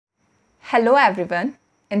Hello everyone.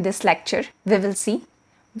 In this lecture, we will see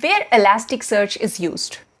where Elasticsearch is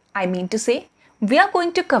used. I mean to say, we are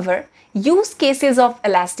going to cover use cases of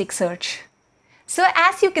Elasticsearch. So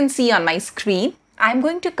as you can see on my screen, I am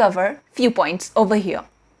going to cover few points over here.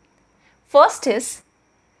 First is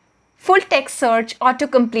full text search,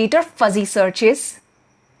 autocomplete or fuzzy searches.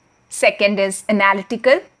 Second is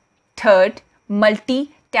analytical. Third,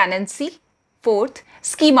 multi-tenancy. Fourth,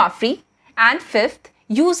 schema-free. And fifth,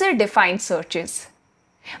 user-defined searches.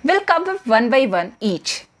 We'll cover one by one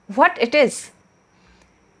each, what it is.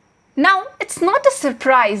 Now, it's not a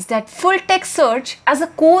surprise that full text search is a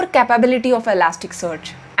core capability of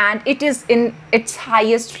Elasticsearch and it is in its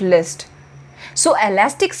highest list. So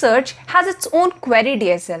Elasticsearch has its own query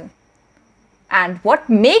DSL. And what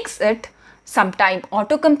makes it sometime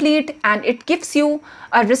autocomplete, and it gives you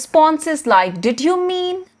responses like, did you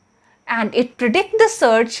mean? And it predicts the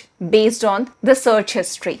search based on the search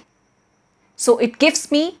history. So it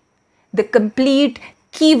gives me the complete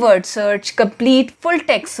keyword search, complete full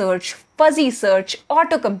text search, fuzzy search,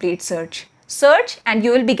 autocomplete search, and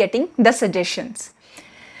you will be getting the suggestions.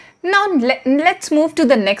 Now let's move to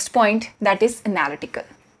the next point, that is analytical.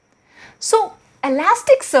 So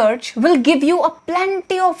Elasticsearch will give you a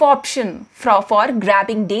plenty of option for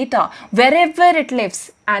grabbing data wherever it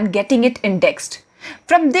lives and getting it indexed.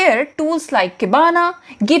 From there, tools like Kibana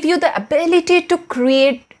give you the ability to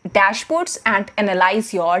create dashboards and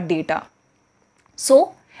analyze your data.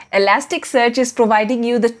 So, Elasticsearch is providing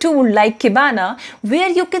you the tool like Kibana where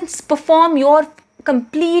you can perform your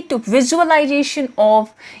complete visualization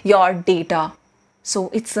of your data.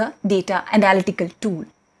 So, it's a data analytical tool.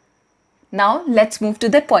 Now, let's move to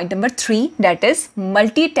the point number 3, that is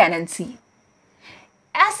multi-tenancy.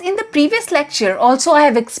 As in the previous lecture, also I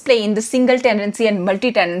have explained the single tenancy and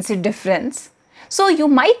multi-tenancy difference. So you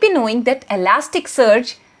might be knowing that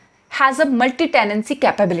Elasticsearch has a multi-tenancy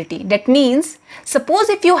capability. That means, suppose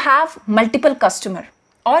if you have multiple customer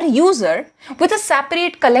or user with a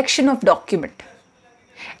separate collection of document,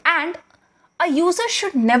 and a user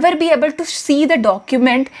should never be able to see the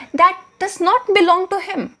document that does not belong to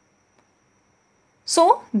him.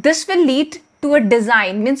 So this will lead to a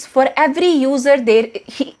design, means for every user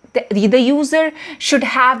the user should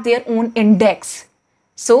have their own index.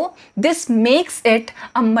 So this makes it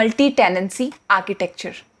a multi-tenancy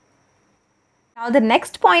architecture. Now the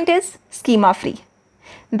next point is schema free.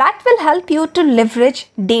 That will help you to leverage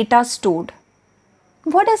data stored.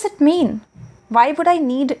 What does it mean? Why would I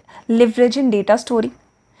need leverage in data storing?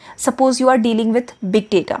 Suppose you are dealing with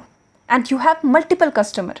big data and you have multiple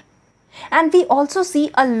customers. And we also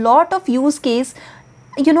see a lot of use case,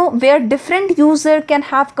 where different user can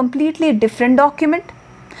have completely different document.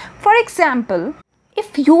 For example,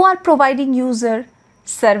 if you are providing user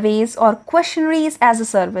surveys or questionnaires as a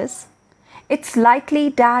service, it's likely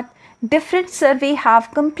that different survey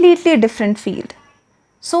have completely different field.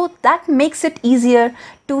 So that makes it easier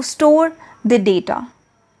to store the data.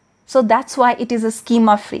 So that's why it is a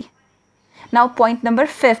schema free. Now point number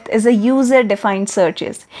 5 is a user-defined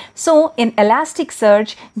searches. So in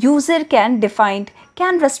Elasticsearch, user can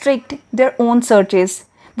restrict their own searches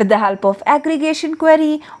with the help of aggregation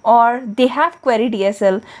query, or they have query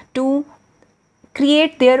DSL to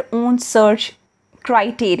create their own search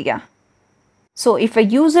criteria. So if a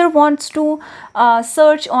user wants to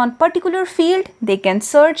search on particular field, they can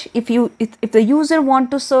search. If the user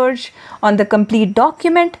want to search on the complete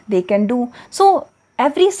document, they can do. So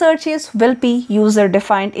every searches will be user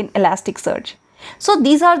defined in Elasticsearch. So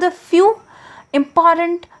these are the few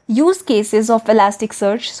important use cases of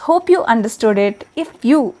Elasticsearch. Hope you understood it. If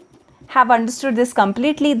you have understood this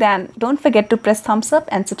completely, then don't forget to press thumbs up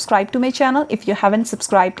and subscribe to my channel if you haven't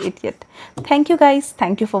subscribed it yet. Thank you guys.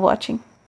 Thank you for watching.